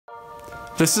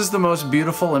This is the most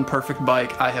beautiful and perfect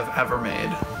bike I have ever made.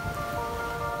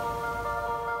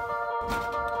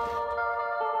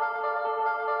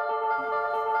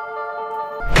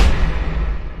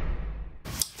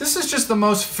 This is just the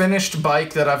most finished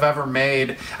bike that I've ever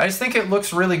made. I just think it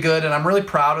looks really good, and I'm really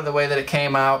proud of the way that it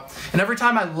came out. And every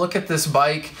time I look at this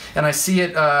bike and I see it,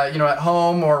 you know, at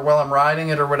home or while I'm riding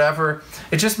it or whatever,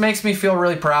 it just makes me feel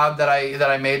really proud that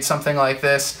I made something like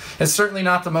this. It's certainly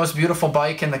not the most beautiful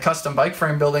bike in the custom bike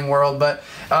frame building world, but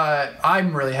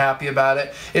I'm really happy about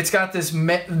it. It's got this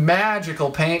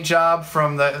magical paint job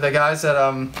from the guys at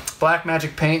Black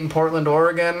Magic Paint in Portland,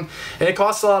 Oregon. And it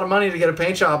costs a lot of money to get a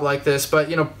paint job like this, but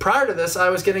you know, prior to this I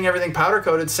was getting everything powder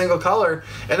coated single color,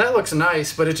 and that looks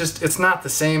nice, but it's not the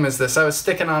same as this. I was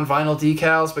sticking on vinyl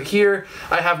decals, but here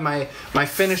I have my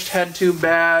finished head tube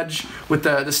badge with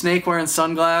the snake wearing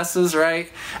sunglasses,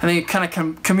 right? I think it kind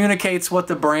of communicates what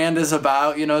the brand is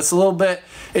about. You know, it's a little bit,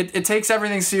 it takes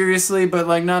everything seriously, but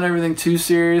like not everything too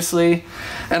seriously.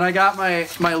 And I got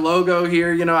my logo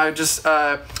here. You know, I just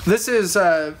this is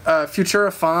a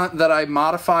Futura font that I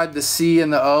modified the C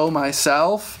and the O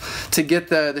myself to get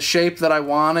the shape that I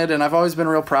wanted, and I've always been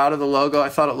real proud of the logo. I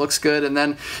thought it looks good, and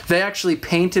then they actually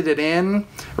painted it in,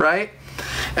 right?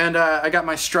 And I got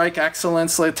my Strike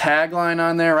Excellence tagline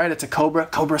on there, right? It's a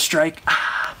Cobra Strike,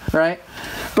 right?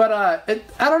 But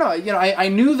I don't know, you know, I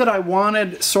knew that I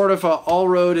wanted sort of a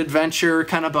all-road adventure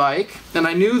kind of bike, and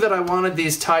I knew that I wanted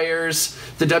these tires,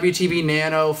 the WTB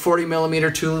Nano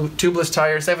 40mm tubeless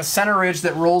tires. They have a center ridge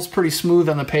that rolls pretty smooth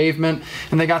on the pavement,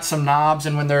 and they got some knobs,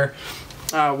 and when they're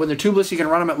tubeless, you can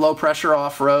run them at low pressure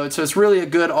off-road. So it's really a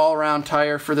good all-around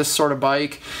tire for this sort of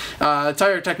bike.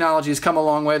 Tire technology has come a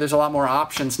long way. There's a lot more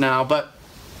options now, but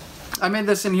I made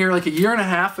this in here like 1.5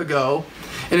 years ago,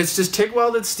 and it's just TIG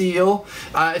welded steel.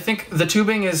 I think the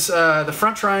tubing is, the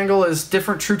front triangle is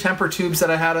different true temper tubes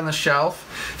that I had on the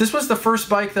shelf. This was the first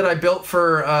bike that I built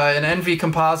for an NV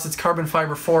Composites carbon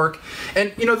fiber fork.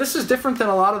 And you know, this is different than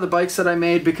a lot of the bikes that I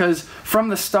made because from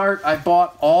the start I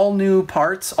bought all new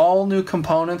parts, all new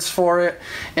components for it.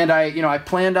 And I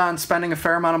planned on spending a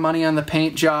fair amount of money on the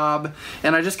paint job,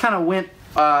 and I just kind of went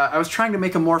I was trying to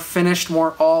make a more finished,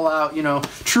 more all-out, you know,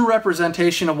 true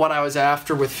representation of what I was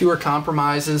after with fewer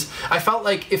compromises. I felt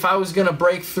like if I was going to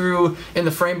break through in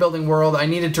the frame building world, I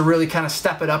needed to really kind of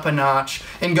step it up a notch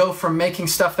and go from making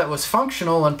stuff that was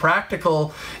functional and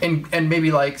practical and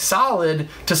maybe like solid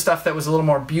to stuff that was a little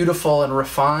more beautiful and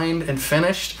refined and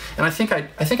finished. And I think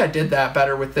I did that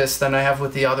better with this than I have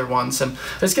with the other ones. And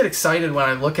I just get excited when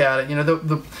I look at it. You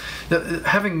know,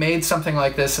 having made something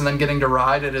like this and then getting to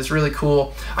ride it is really cool.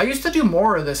 I used to do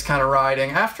more of this kind of riding.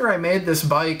 After I made this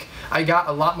bike, I got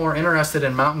a lot more interested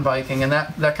in mountain biking, and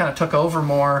that kind of took over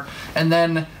more. And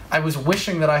then I was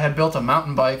wishing that I had built a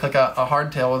mountain bike, like a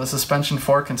hardtail with a suspension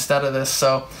fork instead of this.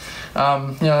 So, you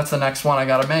know, that's the next one I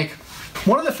got to make.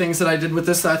 One of the things that I did with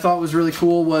this that I thought was really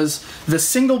cool was the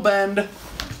single bend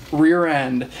rear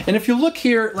end. And if you look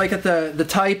here, like at the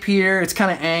type here, it's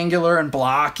kind of angular and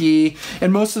blocky,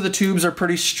 and most of the tubes are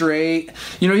pretty straight.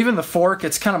 You know, even the fork,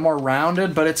 it's kind of more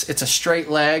rounded, but it's a straight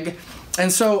leg.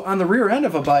 And so on the rear end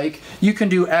of a bike, you can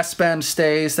do S-bend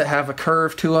stays that have a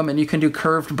curve to them, and you can do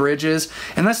curved bridges,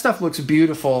 and that stuff looks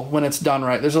beautiful when it's done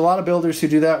right. There's a lot of builders who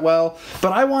do that well,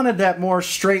 but I wanted that more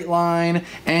straight line,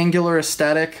 angular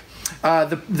aesthetic.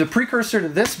 The precursor to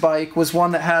this bike was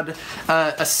one that had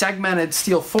a segmented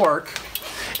steel fork,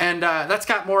 and that's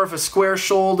got more of a square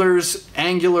shoulders,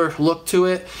 angular look to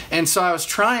it. And so I was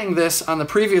trying this on the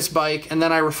previous bike, and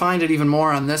then I refined it even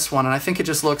more on this one, and I think it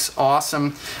just looks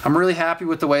awesome. I'm really happy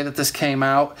with the way that this came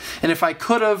out, and if I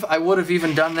could have, I would have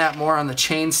even done that more on the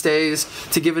chain stays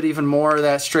to give it even more of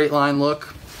that straight line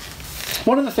look.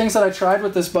 One of the things that I tried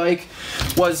with this bike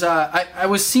was I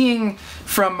was seeing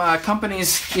from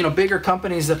companies, you know, bigger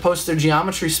companies that post their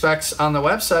geometry specs on the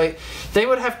website, they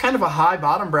would have kind of a high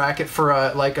bottom bracket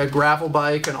for like a gravel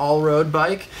bike, an all-road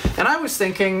bike. And I was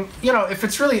thinking, you know, if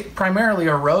it's really primarily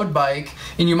a road bike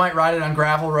and you might ride it on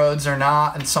gravel roads or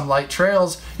not and some light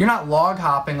trails, you're not log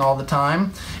hopping all the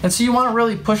time. And so you want to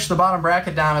really push the bottom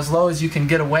bracket down as low as you can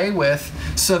get away with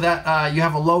so that you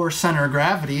have a lower center of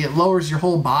gravity. It lowers your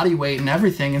whole body weight and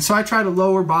everything. And so I tried a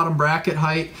lower bottom bracket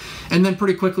height, and then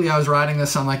pretty quickly I was riding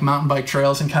this on like mountain bike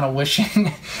trails and kind of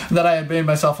wishing that I had made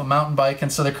myself a mountain bike, and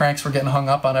so the cranks were getting hung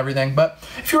up on everything. But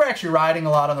if you were actually riding a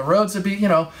lot on the roads, it'd be, you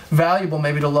know, valuable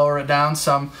maybe to lower it down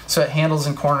some so it handles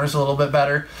in corners a little bit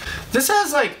better. This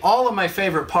has like all of my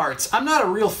favorite parts. I'm not a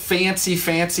real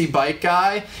fancy bike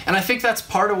guy, and I think that's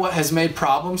part of what has made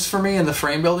problems for me in the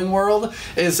frame building world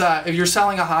is if you're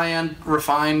selling a high-end,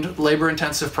 refined,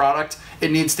 labor-intensive product,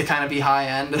 it needs to kind of be high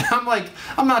end. And I'm like,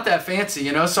 I'm not that fancy,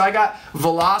 you know? So I got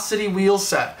Velocity wheel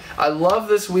set. I love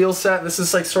this wheel set. This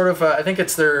is like sort of, I think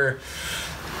it's their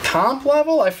comp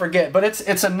level, I forget, but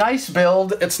it's a nice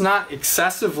build. It's not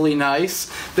excessively nice.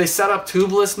 They set up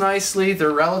tubeless nicely.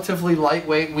 They're relatively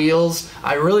lightweight wheels.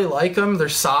 I really like them. They're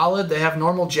solid. They have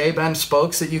normal J-bend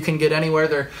spokes that you can get anywhere.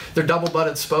 They're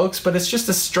double-butted spokes, but it's just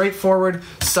a straightforward,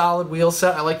 solid wheel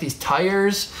set. I like these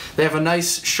tires. They have a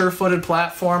nice sure-footed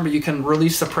platform, but you can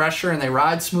release the pressure and they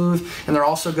ride smooth, and they're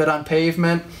also good on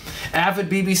pavement. Avid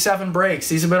BB7 brakes.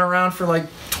 These have been around for like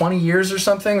 20 years or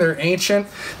something. They're ancient.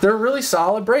 They're really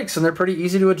solid brakes, and they're pretty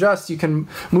easy to adjust. You can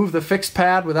move the fixed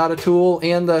pad without a tool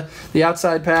and the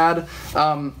outside pad.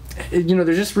 You know,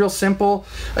 they're just real simple.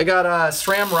 I got a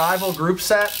SRAM Rival group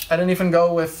set. I didn't even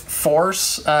go with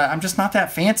Force. I'm just not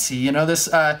that fancy. You know, this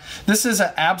is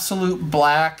an absolute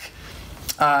black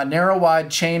narrow wide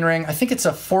chainring. I think it's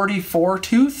a 44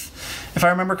 tooth, if I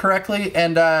remember correctly.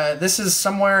 And this is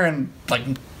somewhere in like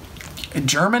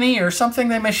Germany or something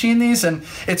they machine these, and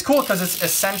it's cool because it's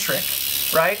eccentric,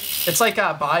 right? It's like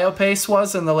Biopace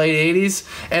was in the late 80s,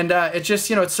 and it just,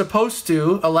 you know, it's supposed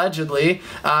to, allegedly,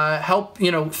 help,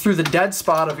 you know, through the dead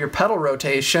spot of your pedal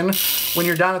rotation. When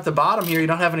you're down at the bottom here, you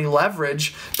don't have any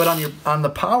leverage, but on the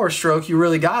power stroke, you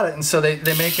really got it, and so they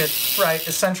make it, right,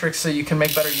 eccentric so you can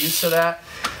make better use of that.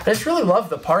 I just really love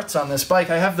the parts on this bike.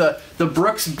 I have the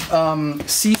Brooks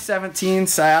C17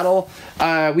 saddle.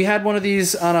 We had one of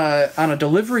these on a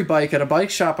delivery bike at a bike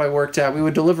shop I worked at. We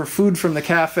would deliver food from the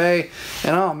cafe,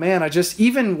 and oh man,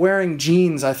 even wearing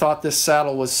jeans, I thought this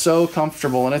saddle was so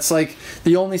comfortable, and it's like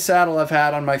the only saddle I've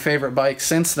had on my favorite bike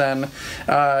since then.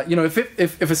 You know,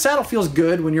 if a saddle feels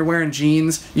good when you're wearing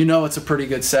jeans, you know it's a pretty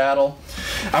good saddle.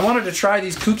 I wanted to try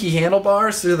these kooky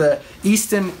handlebars through the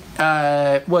Easton,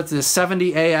 what's this,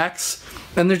 70AX,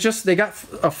 and they got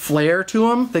a flare to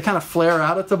them. They kind of flare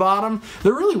out at the bottom.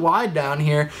 They're really wide down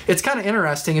here. It's kind of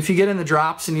interesting. If you get in the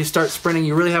drops and you start sprinting,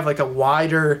 you really have like a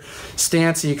wider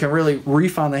stance, and you can really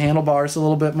reef on the handlebars a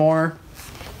little bit more.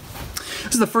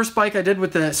 This is the first bike I did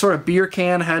with the sort of beer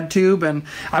can head tube, and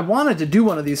I wanted to do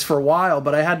one of these for a while,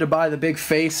 but I had to buy the big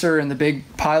facer and the big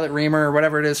pilot reamer or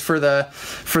whatever it is for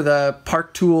the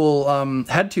Park Tool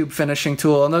head tube finishing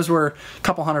tool, and those were a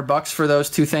couple $100 for those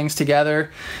two things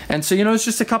together. And so, you know, it's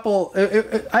just a couple.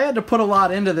 I had to put a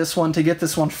lot into this one to get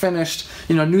this one finished.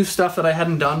 You know, new stuff that I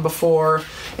hadn't done before,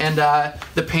 and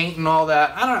the paint and all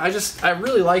that. I don't know. I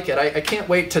really like it. I can't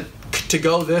wait to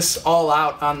go this all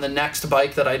out on the next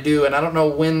bike that I do, and I don't know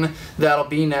when that'll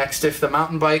be next. If the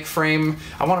mountain bike frame,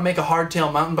 I want to make a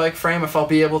hardtail mountain bike frame, if I'll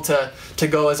be able to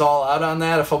go as all out on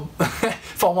that, if I'll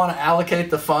if I'll want to allocate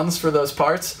the funds for those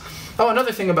parts. Oh,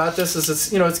 another thing about this is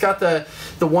it's got the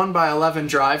 1x11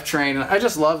 drivetrain, and I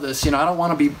just love this. You know, I don't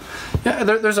want to be. Yeah,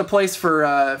 there's a place for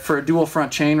a dual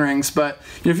front chain rings, but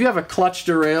you know, if you have a clutch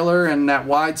derailleur and that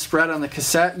wide spread on the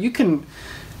cassette, you can,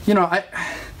 you know,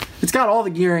 it's got all the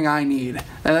gearing I need.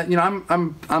 You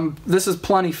know, this is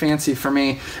plenty fancy for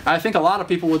me. I think a lot of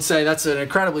people would say that's an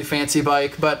incredibly fancy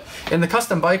bike, but in the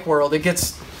custom bike world, it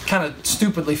gets kind of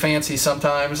stupidly fancy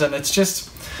sometimes, and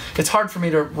it's hard for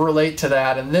me to relate to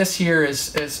that. And this here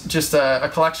is just a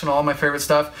collection of all my favorite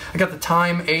stuff. I got the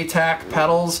Time ATAC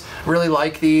pedals. Really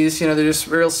like these. You know, they're just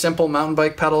real simple mountain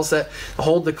bike pedals that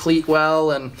hold the cleat well,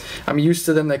 and I'm used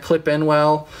to them. They clip in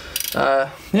well.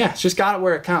 Yeah, it's just got it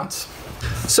where it counts.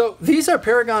 So these are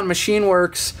Paragon Machine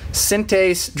Works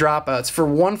Syntace dropouts for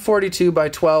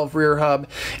 142x12 rear hub,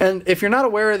 and if you're not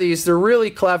aware of these, they're really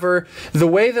clever. The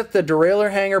way that the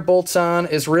derailleur hanger bolts on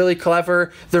is really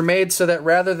clever. They're made so that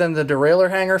rather than the derailleur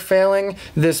hanger failing,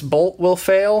 this bolt will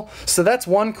fail. So that's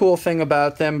one cool thing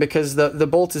about them, because the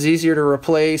bolt is easier to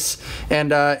replace,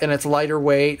 and it's lighter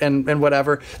weight and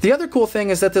whatever. The other cool thing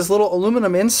is that this little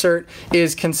aluminum insert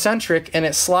is concentric, and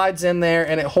it slides in there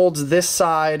and it holds this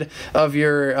side of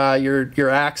your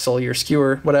axle, your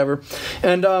skewer, whatever.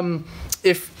 And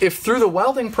if through the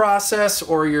welding process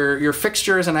or your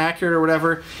fixture isn't accurate or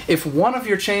whatever, if one of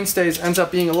your chainstays ends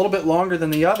up being a little bit longer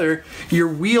than the other, your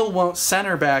wheel won't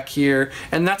center back here,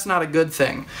 and that's not a good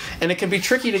thing. And it can be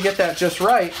tricky to get that just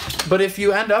right, but if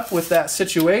you end up with that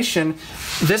situation,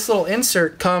 this little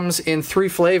insert comes in 3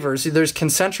 flavors. There's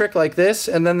concentric like this,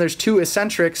 and then there's 2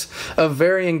 eccentrics of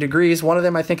varying degrees. One of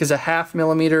them I think is a 0.5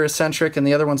 millimeter eccentric, and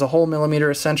the other one's a whole millimeter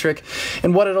eccentric.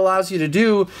 And what it allows you to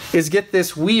do is get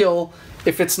this wheel,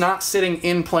 if it's not sitting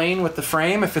in plane with the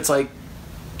frame, if it's like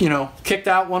you know, kicked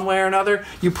out one way or another,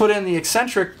 you put in the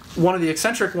eccentric, one of the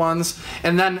eccentric ones,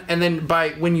 and then by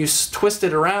when you twist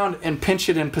it around and pinch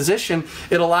it in position,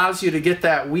 it allows you to get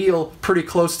that wheel pretty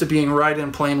close to being right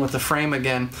in plane with the frame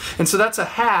again. And so that's a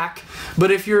hack.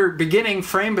 But if you're beginning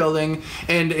frame building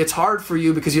and it's hard for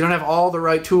you because you don't have all the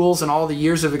right tools and all the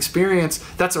years of experience,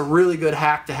 that's a really good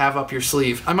hack to have up your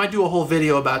sleeve. I might do a whole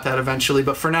video about that eventually,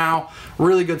 but for now,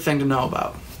 really good thing to know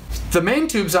about. The main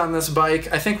tubes on this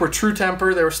bike, I think, were true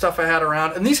temper. They were stuff I had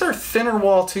around, and these are thinner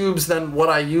wall tubes than what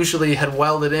I usually had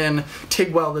welded in,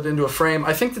 TIG welded into a frame.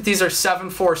 I think that these are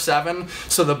 747,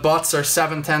 so the butts are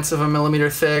 7/10 of a millimeter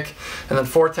thick, and then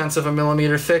 4/10 of a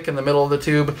millimeter thick in the middle of the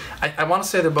tube. I want to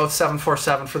say they're both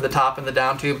 747 for the top and the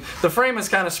down tube. The frame is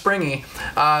kind of springy.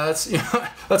 That's, you know,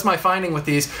 that's my finding with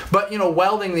these. But, you know,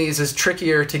 welding these is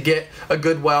trickier to get a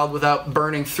good weld without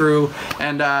burning through,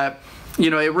 and you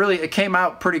know, it came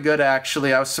out pretty good,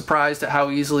 actually. I was surprised at how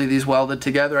easily these welded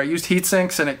together. I used heat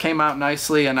sinks and it came out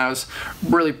nicely, and I was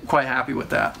really quite happy with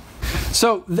that.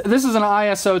 So this is an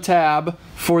ISO tab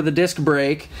for the disc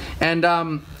brake, and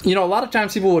you know, a lot of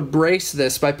times people would brace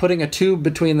this by putting a tube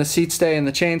between the seat stay and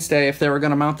the chain stay if they were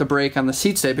going to mount the brake on the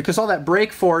seat stay, because all that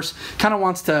brake force kind of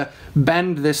wants to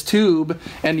bend this tube,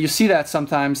 and you see that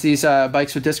sometimes these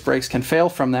bikes with disc brakes can fail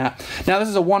from that. Now this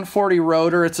is a 140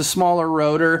 rotor, it's a smaller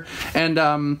rotor,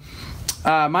 and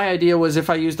my idea was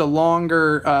if I used a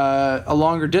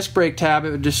longer disc brake tab, it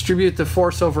would distribute the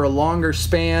force over a longer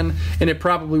span, and it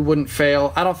probably wouldn't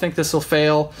fail. I don't think this will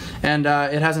fail, and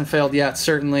it hasn't failed yet,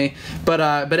 certainly. But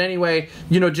anyway,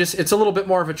 you know, just it's a little bit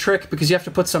more of a trick because you have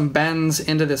to put some bends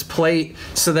into this plate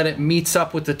so that it meets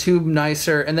up with the tube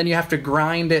nicer, and then you have to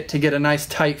grind it to get a nice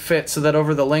tight fit so that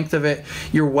over the length of it,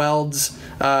 your welds,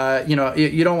 you know,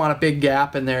 you don't want a big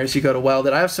gap in there as you go to weld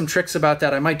it. I have some tricks about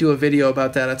that. I might do a video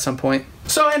about that at some point.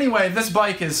 So anyway, this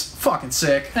bike is fucking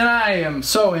sick, and I am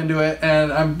so into it,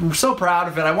 and I'm so proud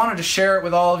of it. I wanted to share it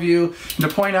with all of you and to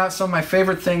point out some of my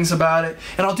favorite things about it,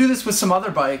 and I'll do this with some other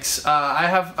bikes. I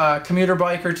have a commuter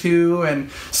bike or two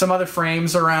and some other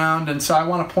frames around, and so I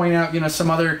want to point out, you know, some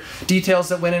other details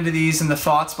that went into these and the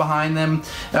thoughts behind them.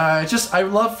 I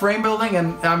love frame building,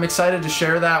 and I'm excited to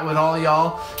share that with all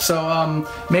y'all. So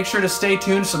make sure to stay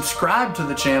tuned, subscribe to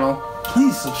the channel.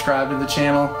 Please subscribe to the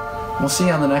channel. We'll see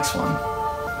you on the next one.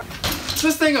 Is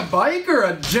this thing a bike or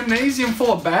a gymnasium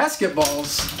full of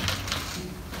basketballs?